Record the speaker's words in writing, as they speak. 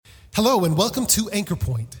Hello and welcome to Anchor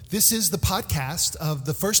Point. This is the podcast of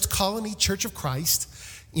the First Colony Church of Christ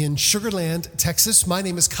in Sugar Land, Texas. My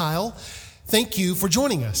name is Kyle. Thank you for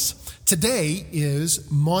joining us. Today is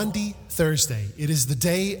Maundy Thursday. It is the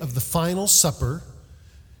day of the final supper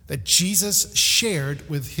that Jesus shared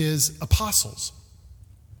with his apostles.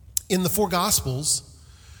 In the four Gospels,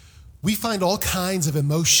 we find all kinds of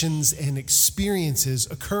emotions and experiences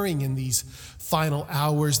occurring in these final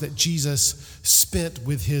hours that Jesus spent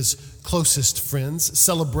with his closest friends.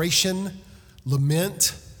 Celebration,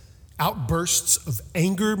 lament, outbursts of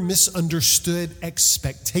anger, misunderstood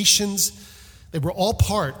expectations. They were all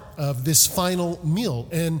part of this final meal.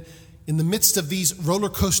 And in the midst of these roller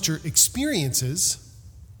coaster experiences,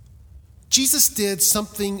 Jesus did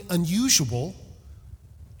something unusual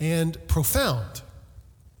and profound.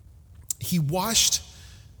 He washed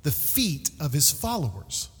the feet of his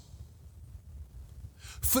followers.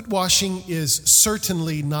 Foot washing is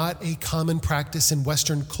certainly not a common practice in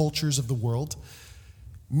Western cultures of the world.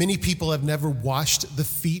 Many people have never washed the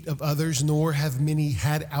feet of others, nor have many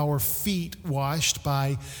had our feet washed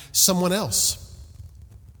by someone else.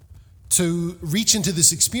 To reach into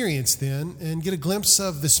this experience then and get a glimpse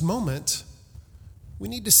of this moment, we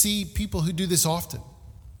need to see people who do this often.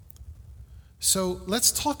 So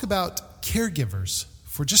let's talk about caregivers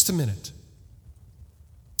for just a minute.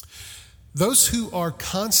 Those who are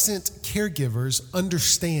constant caregivers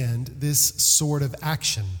understand this sort of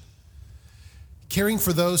action. Caring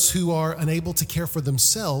for those who are unable to care for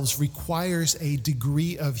themselves requires a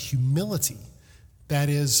degree of humility that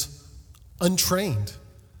is untrained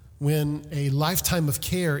when a lifetime of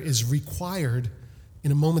care is required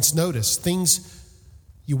in a moment's notice. Things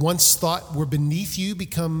you once thought were beneath you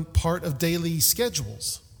become part of daily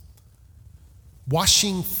schedules.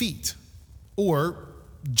 Washing feet, or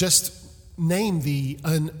just name the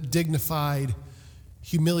undignified,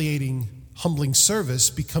 humiliating, humbling service,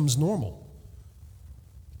 becomes normal.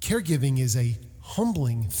 Caregiving is a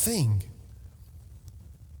humbling thing.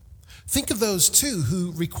 Think of those, too,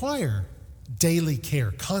 who require daily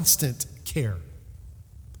care, constant care.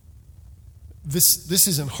 This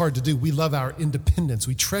isn't hard to do. We love our independence.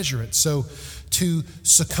 We treasure it. So to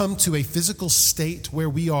succumb to a physical state where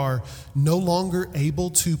we are no longer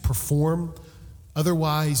able to perform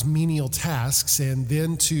otherwise menial tasks and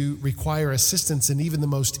then to require assistance in even the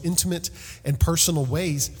most intimate and personal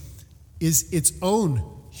ways is its own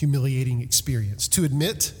humiliating experience. To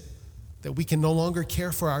admit that we can no longer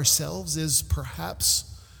care for ourselves is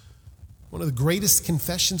perhaps one of the greatest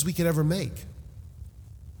confessions we could ever make.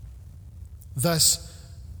 Thus,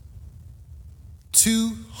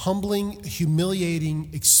 two humbling, humiliating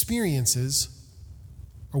experiences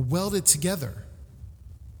are welded together.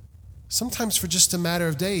 Sometimes for just a matter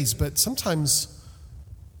of days, but sometimes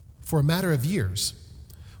for a matter of years.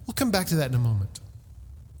 We'll come back to that in a moment.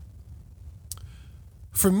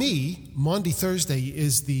 For me, Maundy Thursday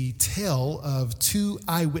is the tale of two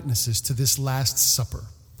eyewitnesses to this Last Supper.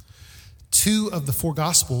 Two of the four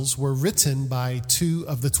Gospels were written by two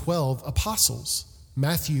of the 12 apostles,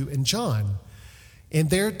 Matthew and John. And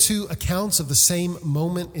their two accounts of the same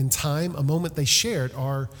moment in time, a moment they shared,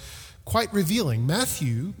 are quite revealing.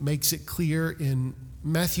 Matthew makes it clear in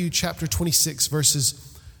Matthew chapter 26,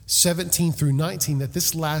 verses 17 through 19, that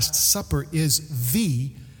this Last Supper is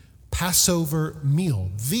the Passover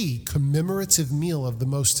meal, the commemorative meal of the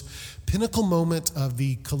most pinnacle moment of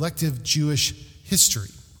the collective Jewish history.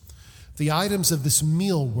 The items of this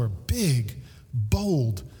meal were big,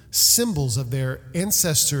 bold symbols of their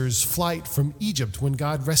ancestors' flight from Egypt when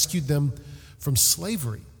God rescued them from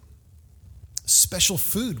slavery. Special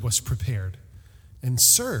food was prepared and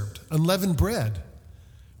served. Unleavened bread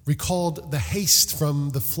recalled the haste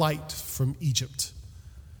from the flight from Egypt.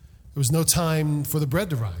 There was no time for the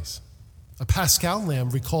bread to rise. A Paschal lamb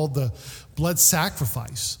recalled the blood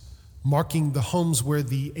sacrifice, marking the homes where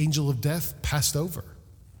the angel of death passed over.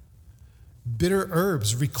 Bitter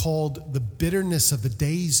herbs recalled the bitterness of the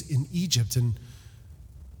days in Egypt. And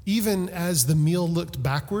even as the meal looked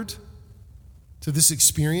backward to this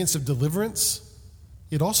experience of deliverance,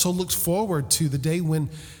 it also looked forward to the day when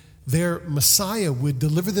their Messiah would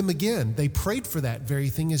deliver them again. They prayed for that very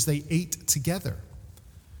thing as they ate together.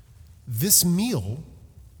 This meal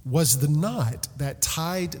was the knot that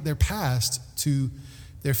tied their past to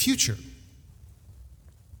their future.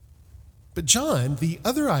 But John, the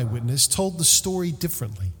other eyewitness, told the story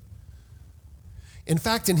differently. In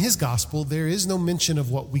fact, in his gospel, there is no mention of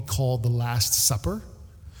what we call the Last Supper.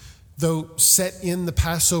 Though set in the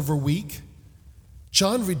Passover week,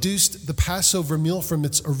 John reduced the Passover meal from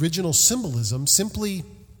its original symbolism, simply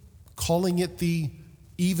calling it the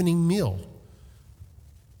evening meal.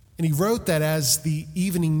 And he wrote that as the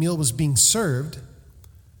evening meal was being served,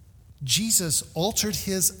 Jesus altered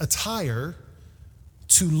his attire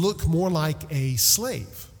to look more like a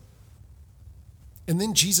slave. And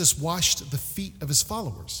then Jesus washed the feet of his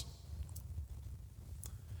followers.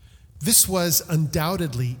 This was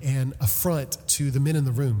undoubtedly an affront to the men in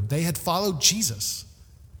the room. They had followed Jesus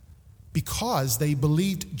because they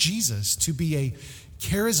believed Jesus to be a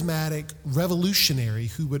charismatic revolutionary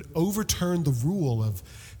who would overturn the rule of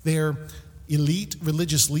their elite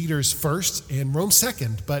religious leaders first and Rome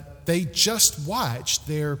second. But they just watched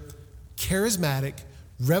their charismatic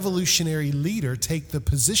revolutionary leader take the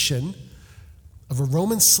position of a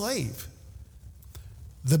Roman slave.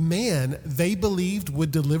 The man they believed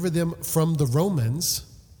would deliver them from the Romans,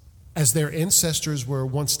 as their ancestors were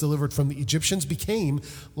once delivered from the Egyptians, became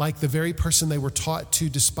like the very person they were taught to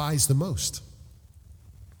despise the most.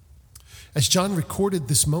 As John recorded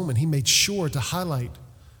this moment, he made sure to highlight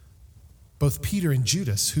both Peter and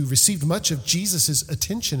Judas, who received much of Jesus'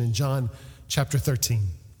 attention in John chapter 13.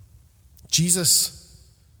 Jesus,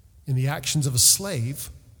 in the actions of a slave,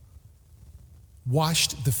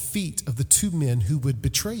 washed the feet of the two men who would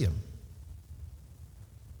betray him.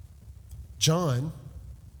 John,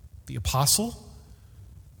 the apostle,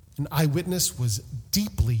 an eyewitness, was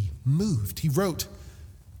deeply moved. He wrote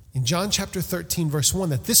in John chapter 13, verse 1,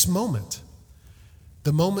 that this moment,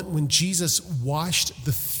 the moment when Jesus washed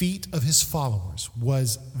the feet of his followers,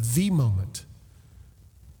 was the moment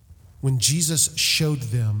when Jesus showed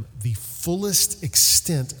them the fullest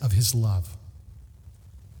extent of his love.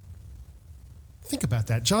 Think about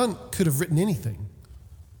that. John could have written anything.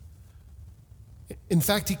 In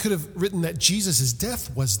fact, he could have written that Jesus'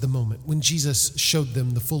 death was the moment when Jesus showed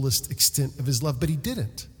them the fullest extent of his love, but he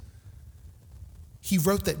didn't. He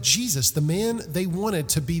wrote that Jesus, the man they wanted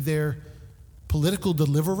to be their political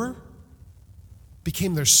deliverer,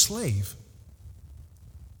 became their slave.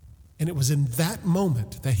 And it was in that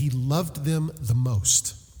moment that he loved them the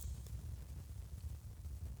most.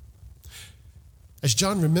 As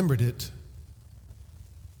John remembered it,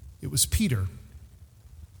 it was Peter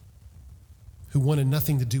who wanted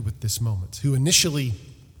nothing to do with this moment, who initially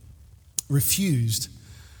refused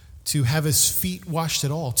to have his feet washed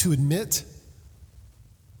at all. To admit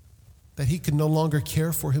that he could no longer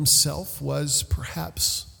care for himself was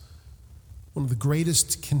perhaps one of the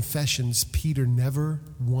greatest confessions Peter never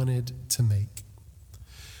wanted to make.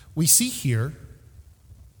 We see here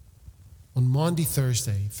on Maundy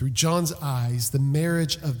Thursday, through John's eyes, the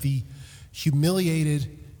marriage of the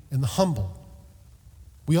humiliated and the humble.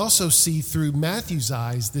 We also see through Matthew's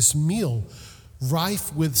eyes this meal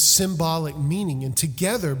rife with symbolic meaning. And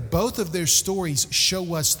together, both of their stories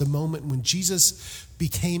show us the moment when Jesus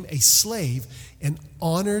became a slave and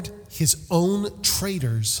honored his own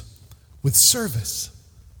traitors with service.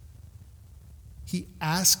 He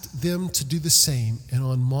asked them to do the same. And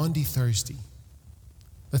on Maundy Thursday,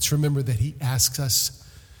 let's remember that he asks us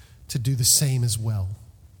to do the same as well.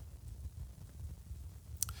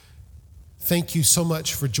 Thank you so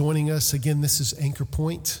much for joining us. Again, this is Anchor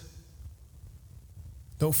Point.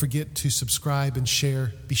 Don't forget to subscribe and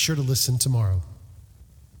share. Be sure to listen tomorrow.